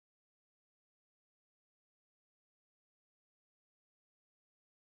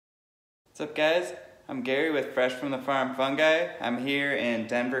What's up, guys? I'm Gary with Fresh from the Farm Fungi. I'm here in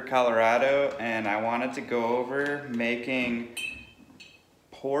Denver, Colorado, and I wanted to go over making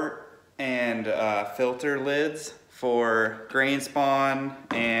port and filter lids for grain spawn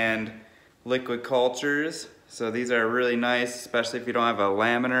and liquid cultures. So these are really nice, especially if you don't have a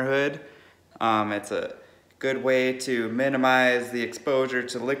laminar hood. It's a good way to minimize the exposure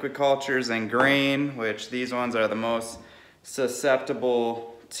to liquid cultures and grain, which these ones are the most susceptible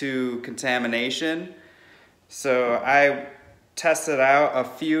to contamination. So I tested out a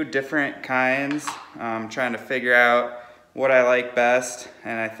few different kinds, trying to figure out what I like best,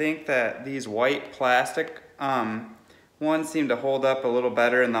 and I think that these white plastic ones seem to hold up a little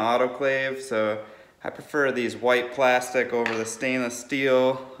better in the autoclave, so I prefer these white plastic over the stainless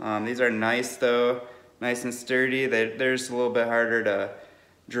steel. These are nice though, nice and sturdy. They're just a little bit harder to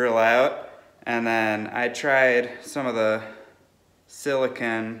drill out. And then I tried some of the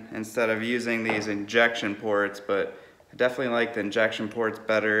silicone instead of using these injection ports, but I definitely like the injection ports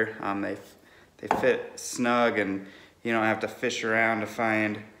better. They fit snug and you don't have to fish around to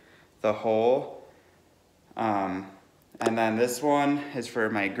find the hole. And then this one is for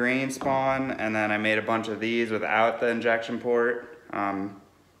my grain spawn, and then I made a bunch of these without the injection port,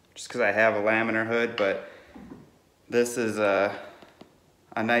 just because I have a laminar hood, but this is a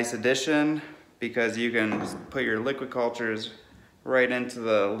nice addition because you can put your liquid cultures right into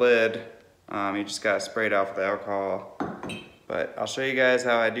the lid. You just gotta spray it off with alcohol. But I'll show you guys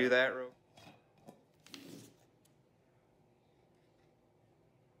how I do that.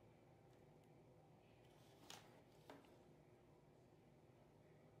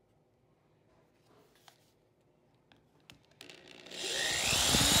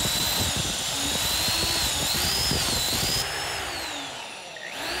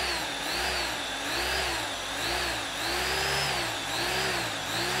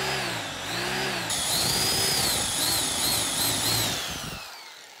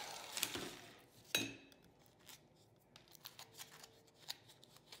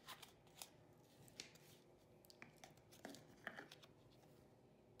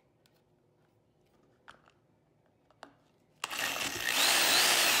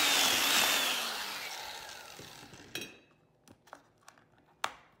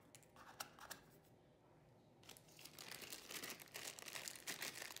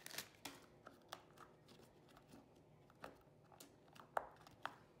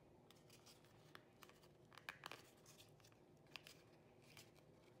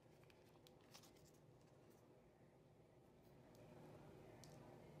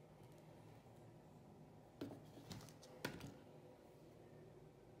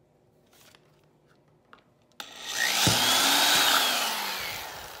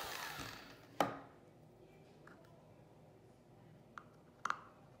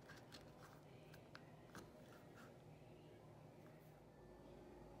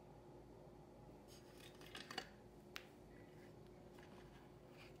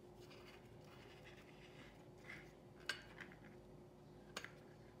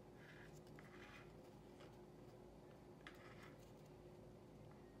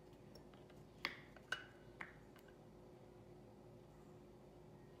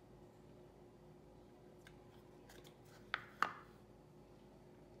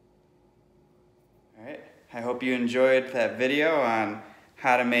 Alright, I hope you enjoyed that video on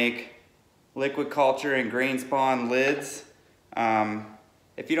how to make liquid culture and grain spawn lids.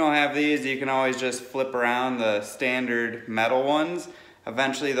 If you don't have these, you can always just flip around the standard metal ones.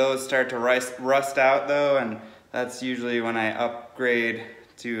 Eventually those start to rust out though, and that's usually when I upgrade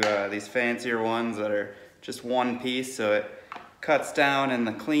to these fancier ones that are just one piece, so it cuts down in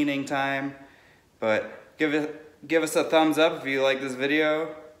the cleaning time. But give us a thumbs up if you like this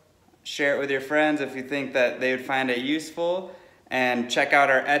video. Share it with your friends if you think that they would find it useful, and check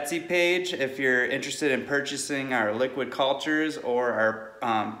out our Etsy page if you're interested in purchasing our liquid cultures or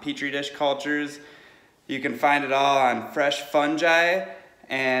our petri dish cultures. You can find it all on Fresh Fungi,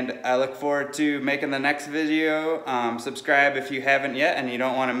 and I look forward to making the next video. Subscribe if you haven't yet and you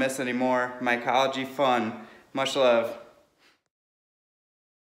don't want to miss any more mycology fun. Much love.